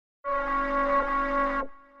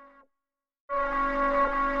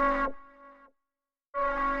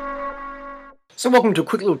So welcome to a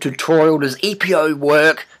quick little tutorial. Does EPO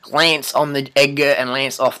work? Lance on the Edgar and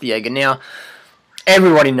Lance off the Edgar. Now,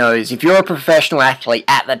 everybody knows if you're a professional athlete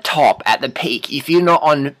at the top, at the peak, if you're not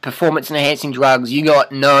on performance enhancing drugs, you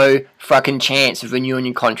got no fucking chance of renewing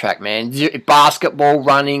your contract, man. Basketball,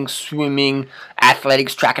 running, swimming,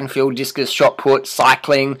 athletics, track and field, discus, shot put,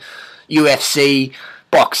 cycling, UFC,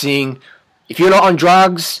 boxing. If you're not on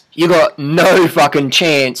drugs, you got no fucking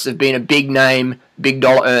chance of being a big name, big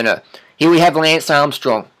dollar earner. Here we have Lance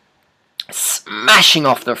Armstrong, smashing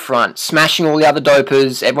off the front, smashing all the other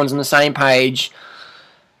dopers, everyone's on the same page,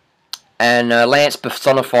 and Lance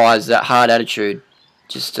personifies that hard attitude.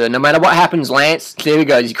 Just no matter what happens, Lance, there he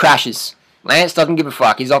goes, he crashes. Lance doesn't give a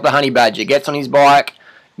fuck, he's off the honey badger, gets on his bike,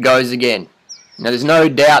 goes again. Now there's no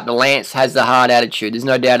doubt that Lance has the hard attitude, there's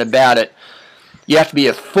no doubt about it. You have to be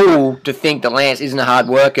a fool to think that Lance isn't a hard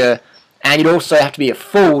worker, and you'd also have to be a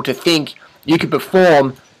fool to think you could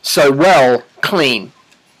perform so well, clean.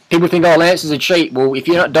 People think, oh, Lance is a cheat. Well, if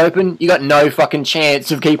you're not doping, you got no fucking chance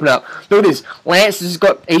of keeping up. Look at this. Lance has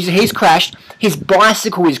got, he's crashed. His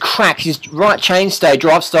bicycle is cracked. His right chainstay,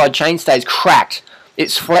 drive side chainstay is cracked.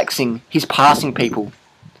 It's flexing. He's passing people.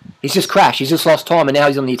 He's just crashed. He's just lost time, and now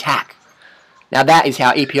he's on the attack. Now that is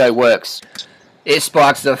how EPO works. It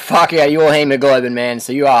spikes the fuck out of your hemoglobin, man.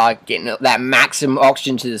 So you are getting that maximum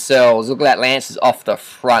oxygen to the cells. Look at that. Lance is off the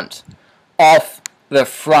front. Off the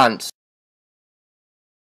front.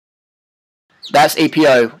 That's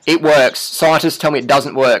EPO. It works. Scientists tell me it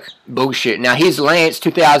doesn't work. Bullshit. Now here's Lance,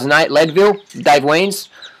 2008, Leadville, Dave Weens.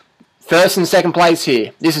 First and second place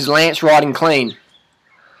here. This is Lance riding clean.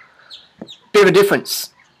 Bit of a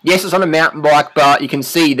difference. Yes, it's on a mountain bike, but you can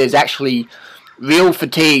see there's actually real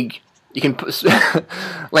fatigue. You can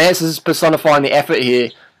Lance is personifying the effort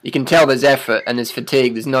here. You can tell there's effort and there's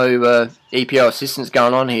fatigue. There's no EPO assistance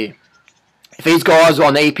going on here. If these guys were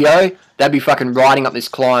on the EPO, they'd be fucking riding up this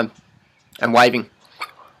climb and waving.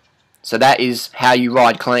 So that is how you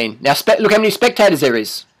ride clean. Now, look how many spectators there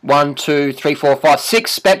is. 1, 2, 3, 4, 5,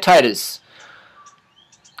 6 spectators.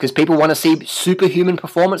 Because people want to see superhuman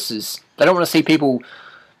performances. They don't want to see people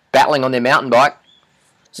battling on their mountain bike.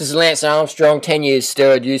 This is Lance Armstrong, 10 years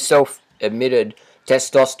steroid use, self-admitted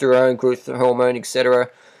testosterone, growth hormone, etc.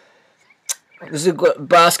 This is a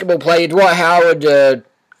basketball player, Dwight Howard,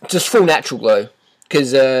 just full natural though,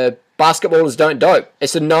 because basketballers don't dope.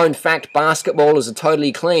 It's a known fact, basketballers are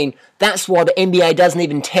totally clean. That's why the NBA doesn't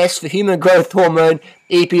even test for human growth hormone,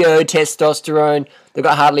 EPO, testosterone. They've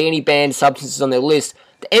got hardly any banned substances on their list.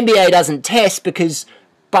 The NBA doesn't test because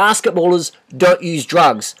basketballers don't use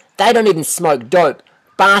drugs. They don't even smoke dope.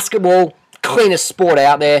 Basketball, cleanest sport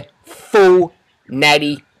out there, full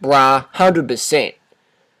natty bra, 100%.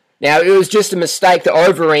 Now, it was just a mistake that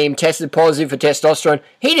Overeem tested positive for testosterone.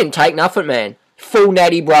 He didn't take nothing, man. Full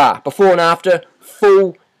natty bra. Before and after,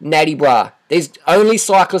 full natty bra. There's only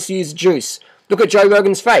cyclists use juice. Look at Joe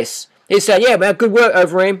Rogan's face. He's saying, yeah, man, good work,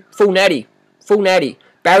 Overeem. Full natty. Full natty.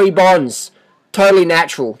 Barry Bonds, totally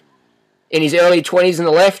natural. In his early 20s on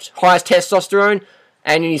the left, highest testosterone,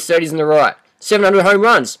 and in his 30s on the right. 700 home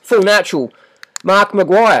runs, full natural. Mark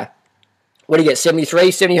Maguire. What do you get,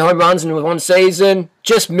 73, 70 home runs in one season?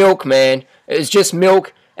 Just milk, man. It was just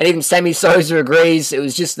milk, and even Sammy Sosa agrees it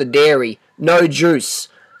was just the dairy. No juice.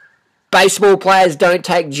 Baseball players don't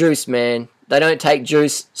take juice, man. They don't take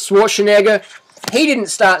juice. Schwarzenegger, he didn't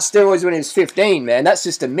start steroids when he was 15, man. That's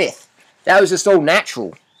just a myth. That was just all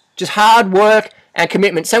natural. Just hard work and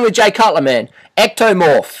commitment. Same with Jay Cutler, man.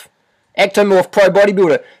 Ectomorph. Ectomorph pro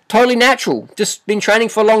bodybuilder. Totally natural. Just been training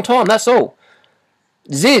for a long time, that's all.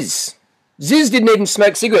 Ziz didn't even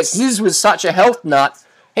smoke cigarettes. Ziz was such a health nut,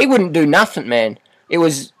 he wouldn't do nothing, man. It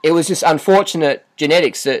was just unfortunate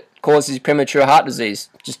genetics that causes premature heart disease.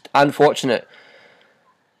 Just unfortunate.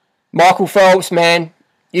 Michael Phelps, man,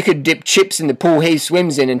 you could dip chips in the pool he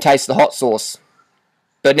swims in and taste the hot sauce.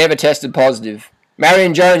 But never tested positive.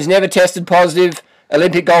 Marion Jones never tested positive.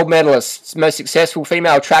 Olympic gold medalist, most successful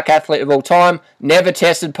female track athlete of all time, never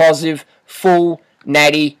tested positive. Full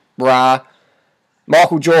natty bra.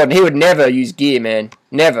 Michael Jordan, he would never use gear, man.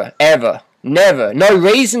 Never, ever, never. No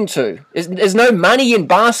reason to. There's no money in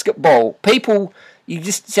basketball. People, you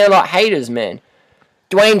just sound like haters, man.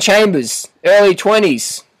 Dwayne Chambers, early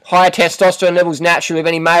 20s. Higher testosterone levels naturally of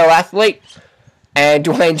any male athlete. And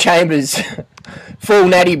Dwayne Chambers, full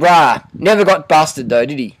natty bra. Never got busted, though,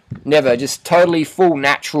 did he? Never. Just totally full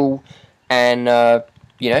natural and,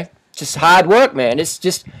 just hard work, man. It's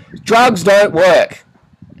just, drugs don't work.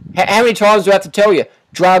 How many times do I have to tell you?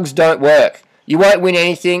 Drugs don't work. You won't win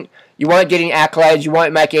anything. You won't get any accolades. You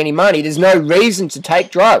won't make any money. There's no reason to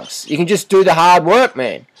take drugs. You can just do the hard work,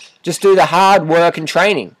 man. Just do the hard work and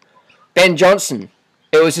training. Ben Johnson,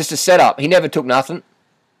 it was just a setup. He never took nothing.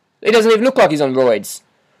 He doesn't even look like he's on roids.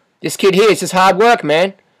 This kid here, it's just hard work,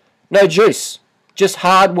 man. No juice. Just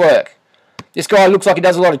hard work. This guy looks like he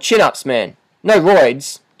does a lot of chin-ups, man. No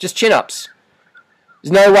roids, just chin-ups.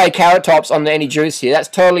 There's no way Carrot Top's on any juice here. That's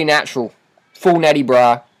totally natural. Full natty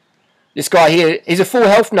bra. This guy here, he's a full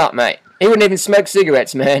health nut, mate. He wouldn't even smoke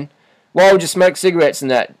cigarettes, man. Why would you smoke cigarettes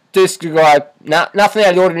and that? This guy, nothing out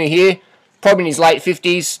of the ordinary here. Probably in his late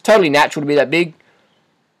 50s. Totally natural to be that big.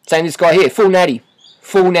 Same this guy here, full natty.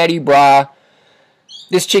 Full natty bra.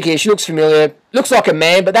 This chick here, she looks familiar. Looks like a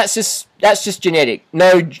man, but that's just genetic.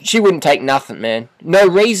 No, she wouldn't take nothing, man. No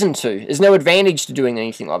reason to. There's no advantage to doing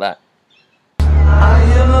anything like that. I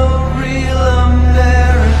am a real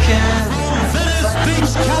American. From Venice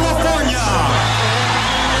Beach, California,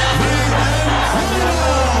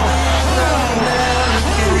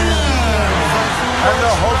 and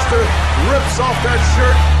the holster rips off that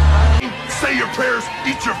shirt. Say your prayers,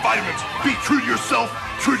 eat your vitamins, be true to yourself,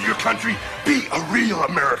 true to your country, be a real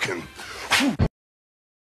American.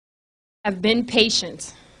 I've been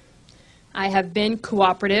patient. I have been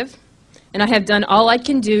cooperative. And I have done all I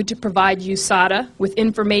can do to provide USADA with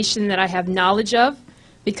information that I have knowledge of,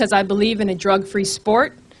 because I believe in a drug-free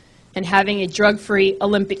sport and having a drug-free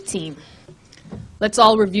Olympic team. Let's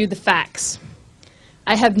all review the facts.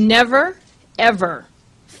 I have never, ever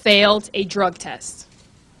failed a drug test.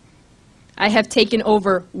 I have taken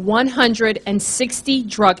over 160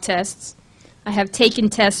 drug tests. I have taken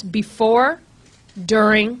tests before,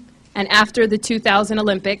 during, and after the 2000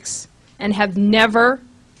 Olympics, and have never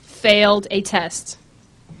failed a test.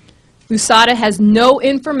 USADA has no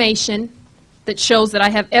information that shows that I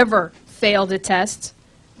have ever failed a test,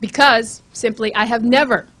 because simply I have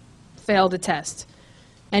never failed a test.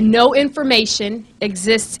 And no information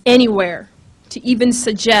exists anywhere to even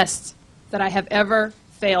suggest that I have ever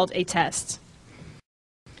failed a test.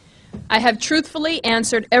 I have truthfully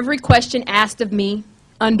answered every question asked of me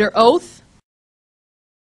under oath.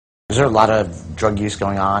 Is there a lot of drug use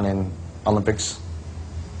going on in Olympics?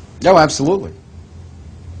 Oh, absolutely.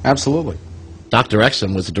 Absolutely. Dr.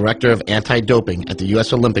 Exum was the director of anti-doping at the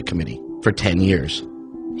U.S. Olympic Committee for 10 years.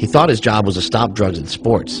 He thought his job was to stop drugs in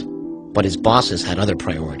sports, but his bosses had other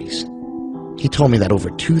priorities. He told me that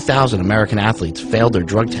over 2,000 American athletes failed their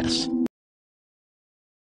drug tests.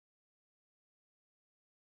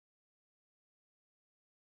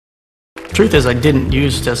 Truth is, I didn't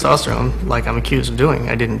use testosterone like I'm accused of doing.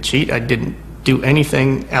 I didn't cheat. I didn't do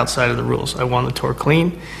anything outside of the rules. I won the tour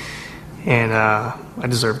clean, and I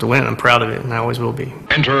deserve to win. I'm proud of it, and I always will be.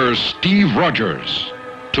 Enter Steve Rogers,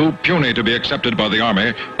 too puny to be accepted by the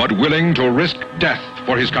Army, but willing to risk death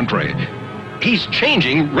for his country. He's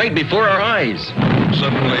changing right before our eyes.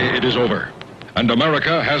 Suddenly it is over, and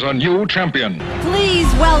America has a new champion. Please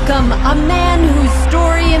welcome a man whose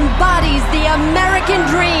story embodies the American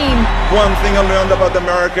dream. One thing I learned about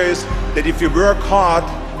America is that if you work hard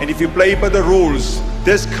and if you play by the rules,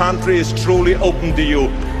 this country is truly open to you.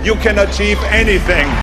 You can achieve anything.